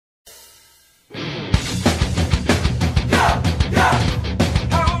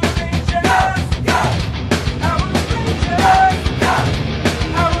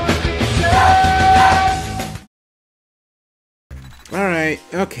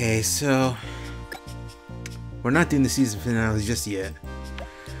Okay, so we're not doing the season finale just yet.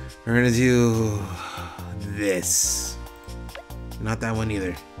 We're gonna do this. Not that one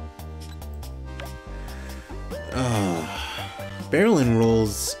either. Barrel and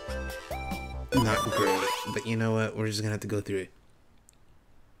rolls, not great, but you know what? We're just gonna have to go through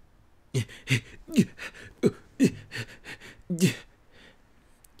it.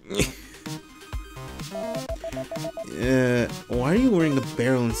 Why are you wearing a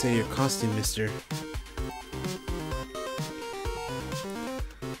barrel instead of your costume, mister?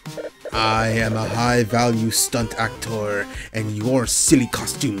 I am a high-value stunt actor, and your silly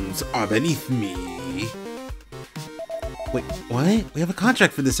costumes are beneath me. Wait, what? We have a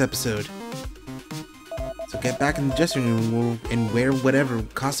contract for this episode. So get back in the dressing room and wear whatever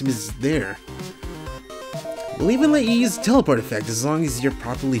costume is there. We'll even let you use the teleport effect as long as you're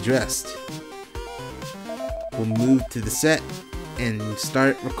properly dressed. We'll move to the set and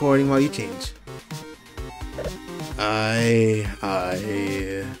start recording while you change.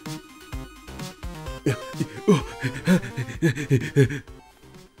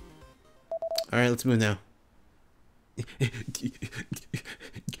 Alright, let's move now.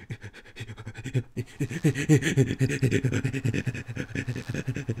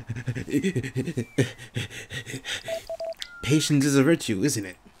 Patience is a virtue, isn't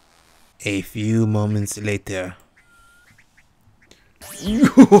it? A few moments later.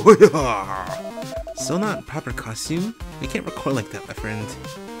 Still not proper costume? We can't record like that, my friend.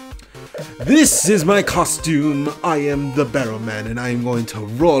 This is my costume! I am the Barrel Man and I am going to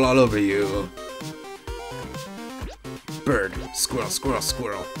roll all over you. Bird. Squirrel, squirrel,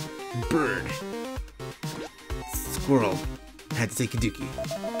 squirrel. Bird. Squirrel. Had to take a dookie.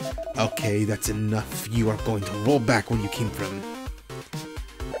 Okay, that's enough. You are going to roll back where you came from.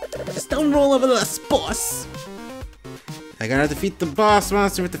 Just don't roll over us, boss! I gotta defeat the boss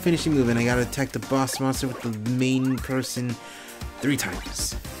monster with the finishing move, and I gotta attack the boss monster with the main person 3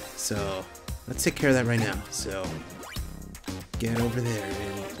 times. So, let's take care of that right now. So, get over there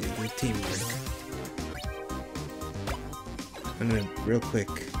and do the teamwork. I'm gonna, real quick,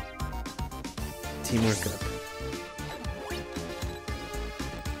 teamwork up.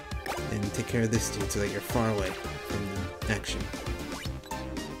 And take care of this dude so that you're far away from the action.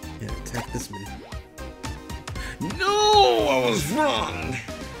 Yeah, attack this one. No! I was wrong!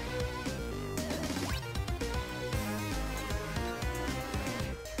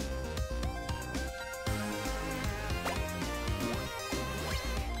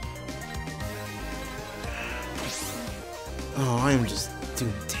 Oh, I am just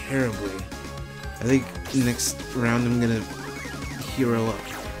doing terribly. I think next round I'm gonna hero up.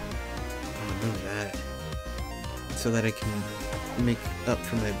 Oh, remember that. So that I can make up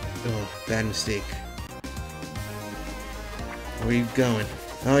for my bad mistake. Where are you going?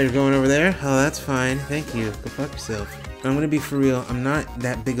 Oh, you're going over there? Oh, that's fine. Thank you. Go fuck yourself. I'm gonna be for real. I'm not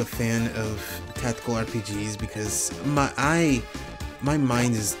that big a fan of tactical RPGs because my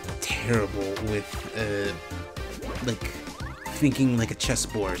mind is terrible with like thinking like a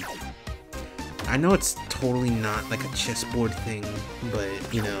chessboard. I know it's totally not like a chessboard thing, but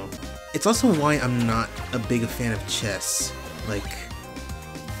you know, it's also why I'm not a big a fan of chess. Like,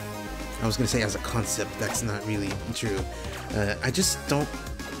 I was gonna say as a concept, that's not really true. I just don't,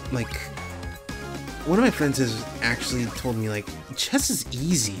 like, one of my friends has actually told me, like, chess is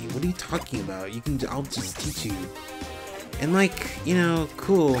easy. What are you talking about? I'll just teach you. And like, you know,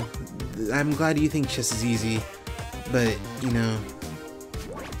 cool. I'm glad you think chess is easy, but, you know,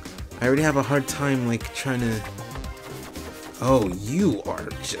 I already have a hard time, like, trying to... Oh, you are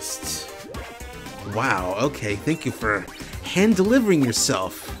just... Wow, okay, thank you for hand-delivering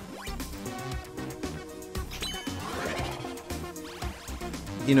yourself.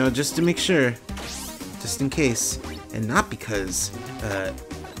 You know, just to make sure, just in case, and not because I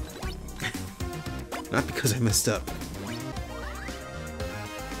messed up.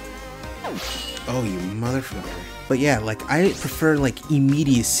 Oh, you motherfucker. But yeah, like, I prefer, like,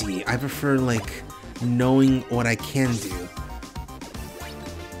 immediacy. I prefer, like, knowing what I can do.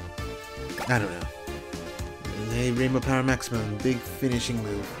 I don't know. Hey, Rainbow Power Maximum, big finishing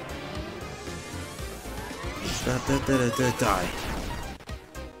move. Die.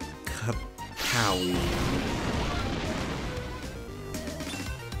 Kapowie.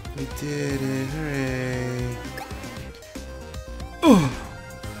 We did it, hooray. Oh!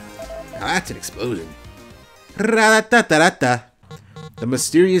 Now that's an explosion. Ra-da-da-da-da-da. The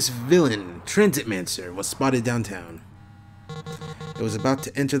mysterious villain, Transitmancer, was spotted downtown. It was about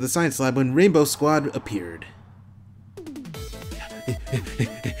to enter the science lab when Rainbow Squad appeared.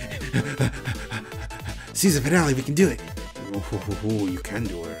 Season finale, we can do it! Oh, you can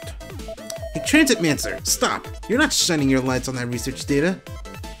do it. Hey, Transitmancer, stop! You're not shining your lights on that research data.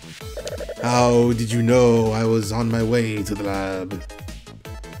 How did you know I was on my way to the lab?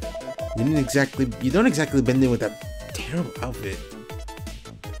 You don't exactly blend in with that terrible outfit.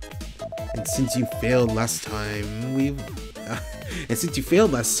 And since you failed last time, we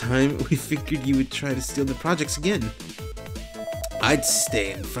figured you would try to steal the projects again. I'd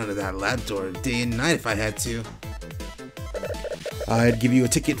stay in front of that lab door day and night if I had to. I'd give you a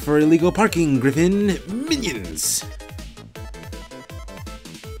ticket for illegal parking, Griffin. Minions!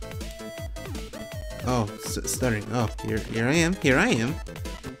 Oh, stuttering. Oh, here I am. Here I am.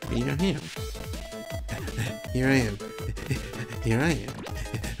 Here I am. Here I am. Here I am.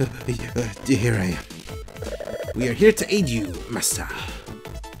 Here I am. We are here to aid you, Master.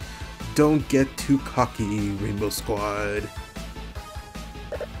 Don't get too cocky, Rainbow Squad.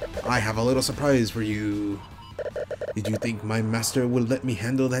 I have a little surprise for you. Did you think my master would let me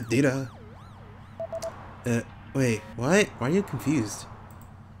handle that data? Wait, what? Why are you confused?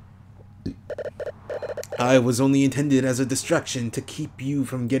 I was only intended as a distraction to keep you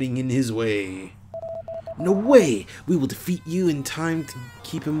from getting in his way. No way! We will defeat you in time to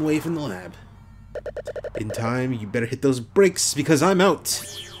keep him away from the lab. In time, you better hit those brakes because I'm out!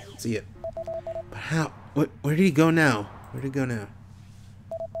 See ya. But how? Where did he go now? Where did he go now?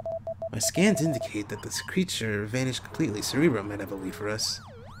 My scans indicate that this creature vanished completely. Cerebro might have a lead for us.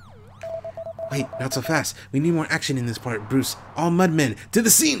 Wait, not so fast. We need more action in this part, Bruce. All mudmen, to the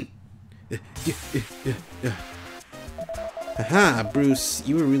scene! Haha, Bruce,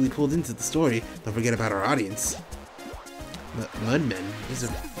 you were really pulled into the story. Don't forget about our audience. Mudmen?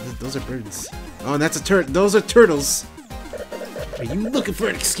 Those are birds. Oh, and that's a those are turtles! Are you looking for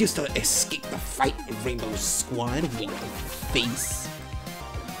an excuse to escape the fight, Rainbow Squad? Wink face.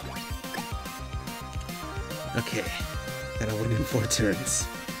 Okay, that'll win in 4 turns.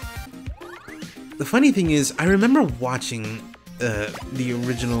 The funny thing is, I remember watching the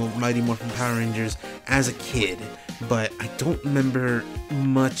original Mighty Morphin Power Rangers as a kid, but I don't remember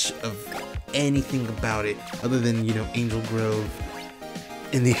much of anything about it other than, you know, Angel Grove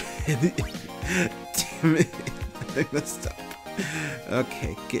and the damn it, I messed up.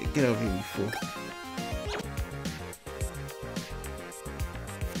 Okay, get over here, you fool.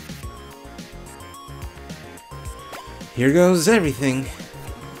 Here goes everything.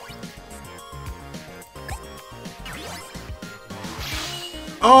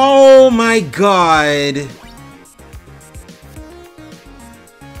 Oh my god!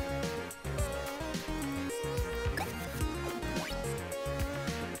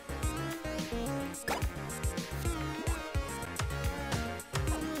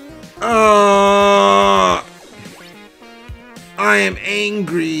 I am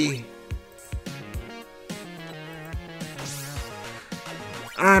angry.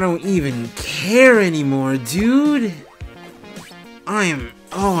 I don't even care anymore, dude. I'm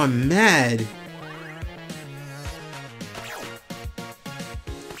mad.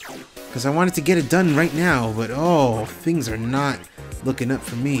 Because I wanted to get it done right now, but oh, things are not looking up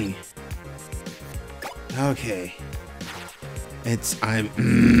for me. Okay.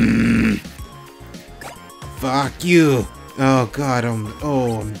 I'm fuck you. Oh god,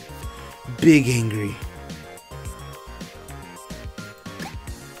 I'm big angry.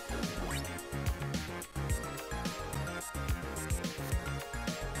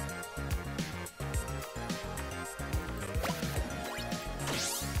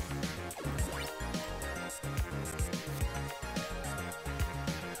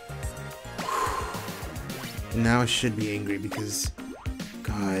 Now I should be angry because,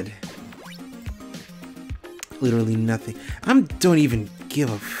 God, literally nothing. I don't even give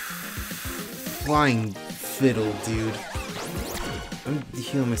a flying fiddle, dude. I'm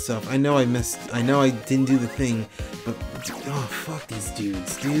healing myself. I know I didn't do the thing, but oh, fuck these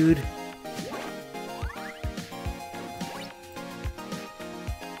dudes, dude.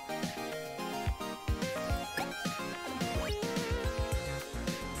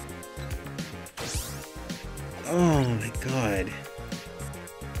 Oh my god.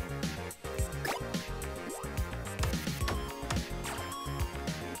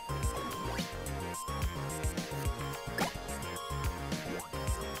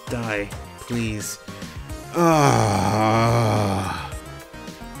 Die, please. Ah.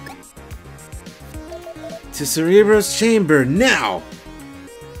 To Cerebro's chamber now.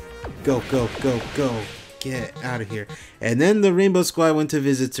 Go, go, go, go. Get out of here. And then the Rainbow Squad went to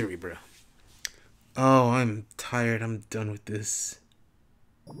visit Cerebro. Oh, I'm tired. I'm done with this.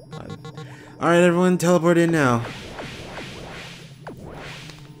 Alright, everyone, teleport in now.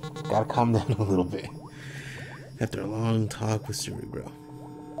 Gotta calm down a little bit. after a long talk with Cerebro.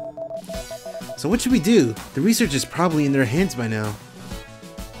 So what should we do? The research is probably in their hands by now.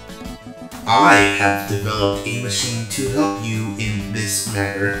 I have developed a machine to help you in this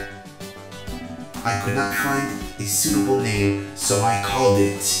matter. I could not find a suitable name, so I called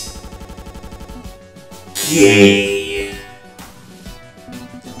it K.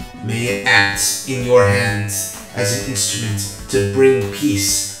 May it act in your hands as an instrument to bring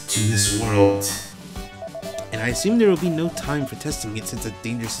peace to this world. And I assume there will be no time for testing it since a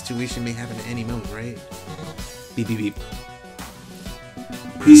dangerous situation may happen at any moment, right? Beep beep beep.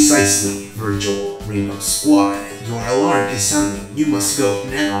 Precisely, Virgil, Rainbow Squad. Your alarm is sounding. You must go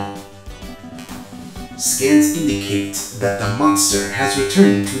now. Scans indicate that the monster has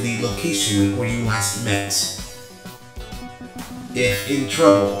returned to the location where you last met. If in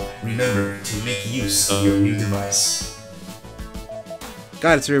trouble, remember to make use of your new device.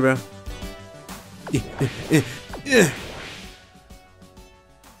 Got it, Cerebro.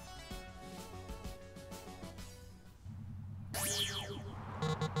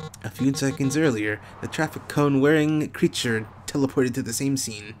 A few seconds earlier, the traffic cone-wearing creature teleported to the same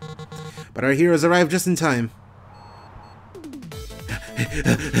scene. But our heroes arrived just in time.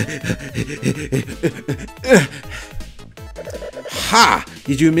 Ha!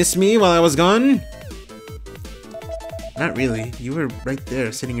 Did you miss me while I was gone? Not really. You were right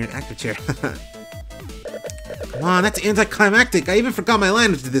there, sitting in an active chair. Come on, that's anticlimactic. I even forgot my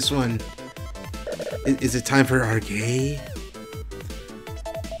lines to this one. Is it time for our gay?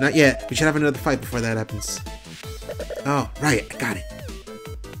 Not yet. We should have another fight before that happens. Oh, right. I got it.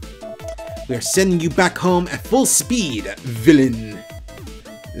 We are sending you back home at full speed, villain.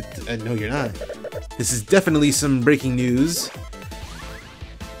 No, you're not. This is definitely some breaking news.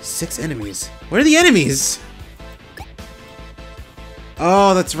 6 enemies. Where are the enemies?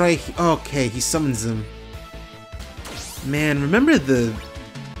 Oh, that's right. Okay, he summons them. Man, remember the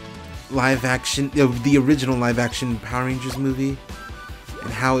live action, the original live action Power Rangers movie?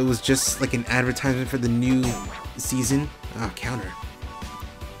 And how it was just like an advertisement for the new season? Ah, counter.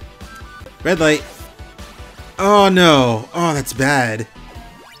 Red light. Oh no. Oh, that's bad.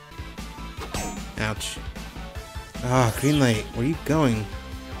 Ouch. Ah, green light. Where are you going?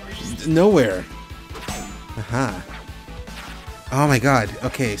 Nowhere. Aha. Oh my god.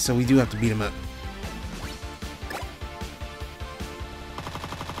 Okay, so we do have to beat him up.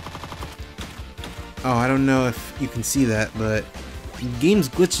 Oh, I don't know if you can see that, but the game's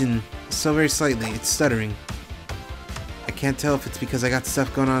glitching so very slightly. It's stuttering. I can't tell if it's because I got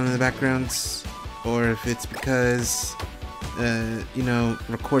stuff going on in the background, or if it's because, you know,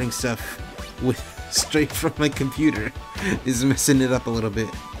 recording stuff with straight from my computer is messing it up a little bit.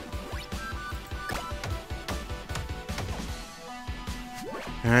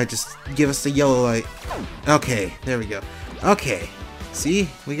 Alright, just give us the yellow light. Okay, there we go. Okay, see?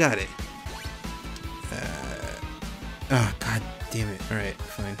 We got it. Oh, god damn it. Alright,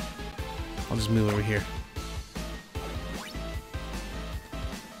 fine. I'll just move over here.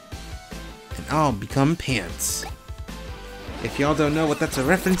 And I'll become Pants. If y'all don't know what that's a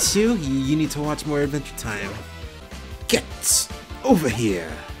reference to, you need to watch more Adventure Time. Get over here!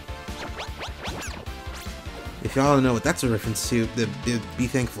 If y'all don't know what that's a reference to, then be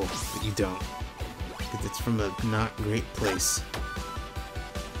thankful that you don't. Because it's from a not great place.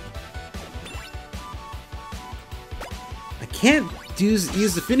 I can't use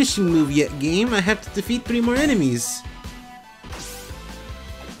the finishing move yet, game. I have to defeat 3 more enemies.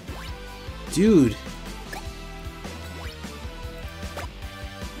 Dude.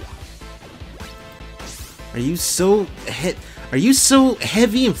 Are you so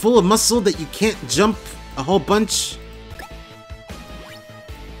heavy and full of muscle that you can't jump a whole bunch?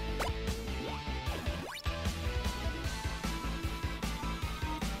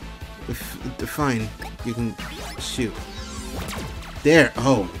 Fine, you can shoot. There.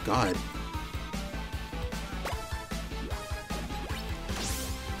 Oh my god.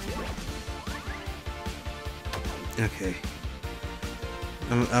 Okay.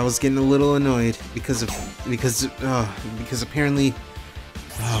 I was getting a little annoyed because apparently.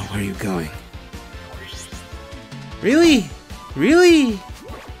 Oh, where are you going? Really? Really?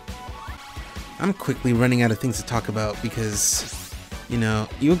 I'm quickly running out of things to talk about because, you know,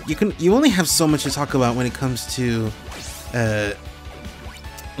 you only have so much to talk about when it comes to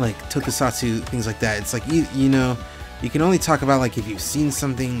like tokusatsu, things like that. It's like you know, you can only talk about like if you've seen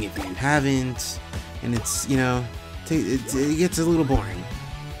something, if you haven't, and it's, you know, it gets a little boring.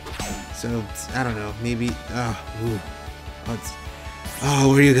 So I don't know, maybe oh,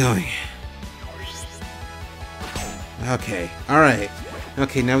 where are you going? Okay, alright.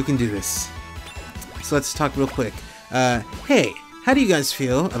 Okay, now we can do this. So let's talk real quick. Hey, how do you guys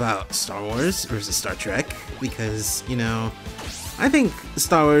feel about Star Wars versus Star Trek? Because, you know, I think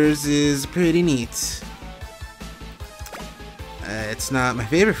Star Wars is pretty neat. It's not my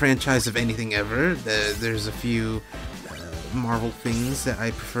favorite franchise of anything ever. There's a few Marvel things that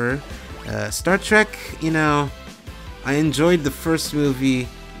I prefer. Star Trek, you know, I enjoyed the first movie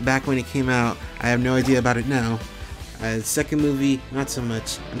back when it came out. I have no idea about it now. The second movie, not so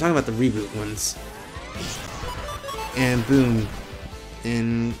much. I'm talking about the reboot ones. And boom.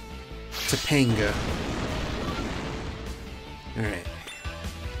 In Topanga. Alright.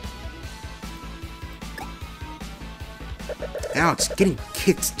 Ouch, getting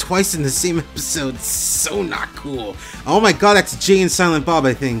kicked twice in the same episode. So not cool. Oh my god, that's Jay and Silent Bob,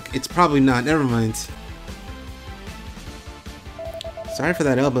 I think. It's probably not. Never mind. Sorry for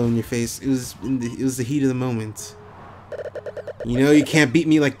that elbow in your face. It was the heat of the moment. You know you can't beat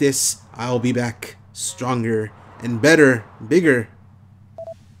me like this. I'll be back. Stronger and better. Bigger.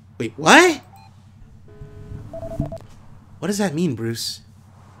 Wait, what? What does that mean, Bruce?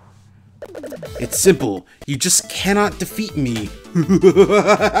 It's simple. You just cannot defeat me. They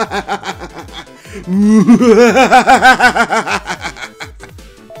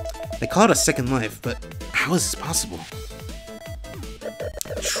call it a second life, but how is this possible?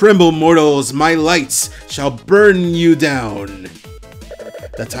 Tremble, mortals, my lights shall burn you down.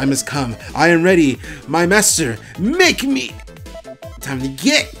 The time has come. I am ready. My master, make me. Time to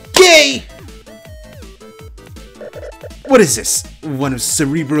get gay. What is this? One of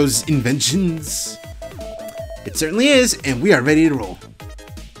Cerebro's inventions? It certainly is, and we are ready to roll.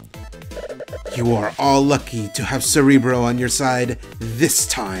 You are all lucky to have Cerebro on your side this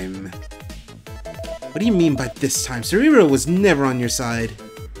time. What do you mean by this time? Cerebro was never on your side.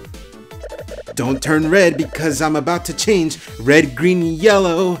 Don't turn red because I'm about to change. Red, green,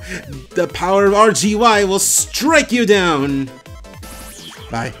 yellow. The power of RGY will strike you down.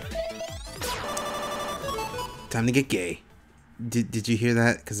 Bye. Time to get gay. Did you hear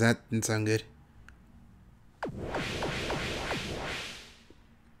that? Because that didn't sound good.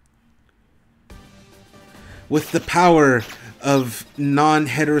 With the power of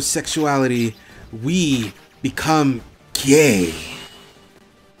non-heterosexuality, we become gay.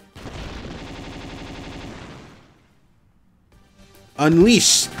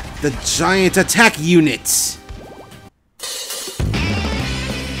 Unleash the giant attack unit.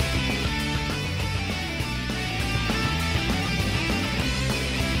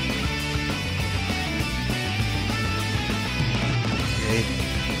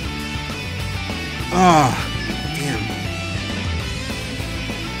 Oh, damn.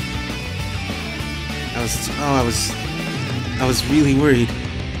 I was really worried.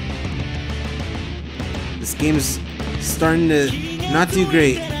 This game's starting to not do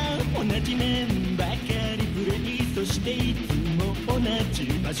great.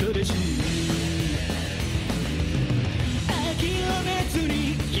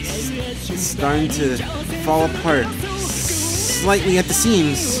 It's starting to fall apart slightly at the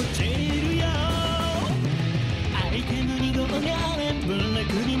seams.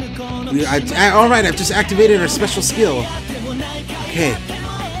 Alright, I've just activated our special skill. Okay,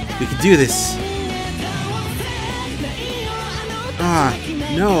 we can do this. Ah,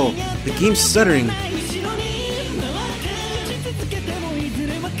 no, the game's stuttering.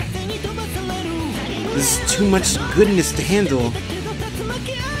 This is too much goodness to handle.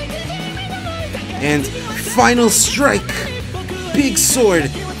 And final strike! Big sword!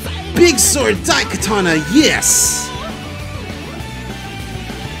 Big sword Daikatana, yes!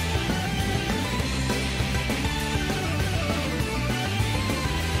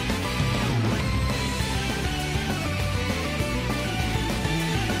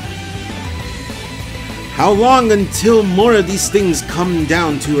 How long until more of these things come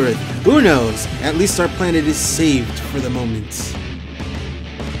down to Earth? Who knows? At least our planet is saved for the moment.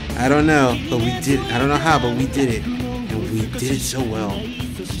 I don't know, but we did it. I don't know how, but we did it. And we did it so well.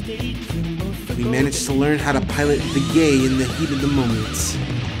 We managed to learn how to pilot the gay in the heat of the moment.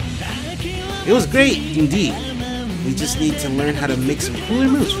 It was great, indeed. We just need to learn how to make some cooler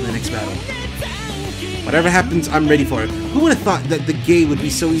moves for the next battle. Whatever happens, I'm ready for it. Who would have thought that the gay would be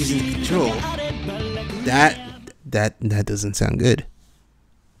so easy to control? That doesn't sound good.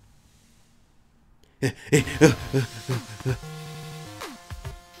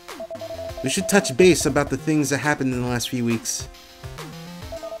 We should touch base about the things that happened in the last few weeks.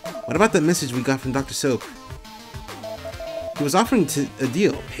 What about that message we got from Dr. Soap? He was offering a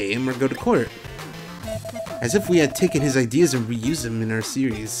deal, pay him or go to court. As if we had taken his ideas and reused them in our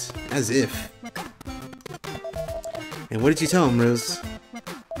series. As if. And what did you tell him, Rose?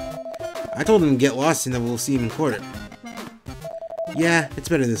 I told him to get lost and that we'll see him in court. Yeah, it's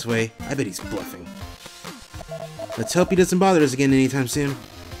better this way. I bet he's bluffing. Let's hope he doesn't bother us again anytime soon.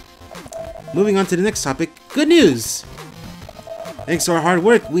 Moving on to the next topic, good news! Thanks to our hard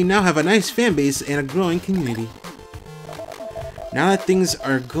work, we now have a nice fan base and a growing community. Now that things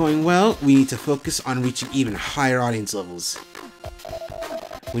are going well, we need to focus on reaching even higher audience levels.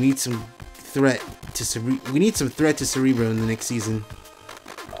 We need some threat to Cerebro in the next season.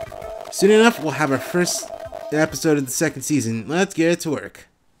 Soon enough, we'll have our first episode of the second season. Let's get to work.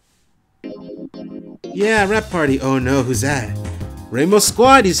 Yeah, rap party. Oh no, who's that? Rainbow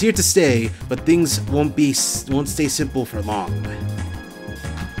Squad is here to stay, but things won't stay simple for long.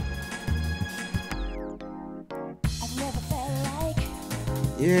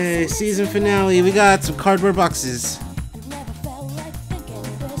 Yay, season finale. We got some cardboard boxes.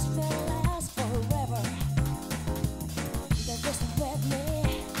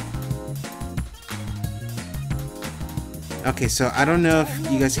 Okay, so I don't know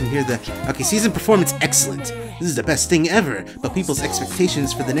if you guys can hear the... Okay, season performance excellent. This is the best thing ever, but people's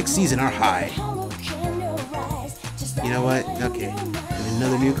expectations for the next season are high. You know what? Okay,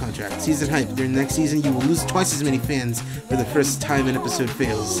 another new contract. Season hype. During the next season, you will lose twice as many fans for the first time an episode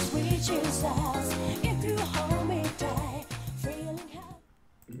fails.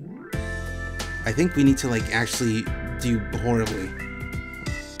 I think we need to, like, actually do horribly.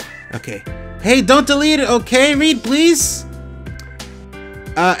 Okay. Hey, don't delete it, okay? Read, please?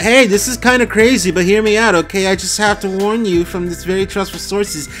 Hey, this is kind of crazy, but hear me out, okay? I just have to warn you from this very trustful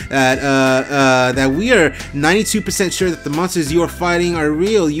sources that we are 92% sure that the monsters you are fighting are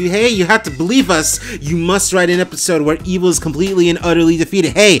real. You have to believe us. You must write an episode where evil is completely and utterly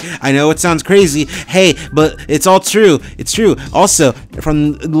defeated. Hey, I know it sounds crazy. Hey, but it's all true. It's true. Also,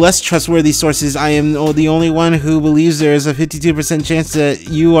 from less trustworthy sources, I am the only one who believes there is a 52% chance that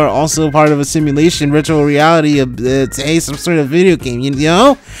you are also part of a simulation, virtual reality, hey, some sort of video game, you know?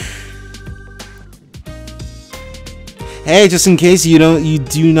 Hey, just in case you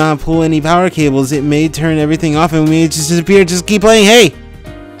do not pull any power cables, it may turn everything off and we may just disappear. Just keep playing. Hey,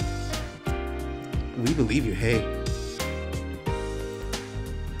 we believe you. Hey.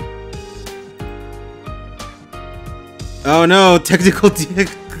 Oh no, technical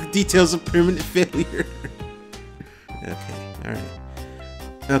details of permanent failure.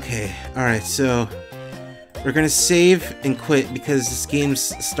 Okay, alright, so we're gonna save and quit because this game's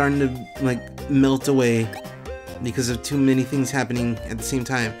starting to, like, melt away because of too many things happening at the same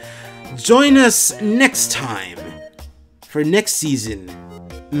time. Join us next time for next season.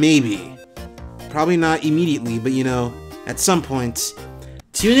 Maybe. Probably not immediately, but you know, at some point.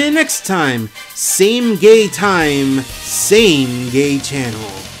 Tune in next time. Same gay time, same gay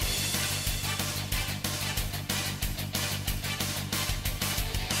channel.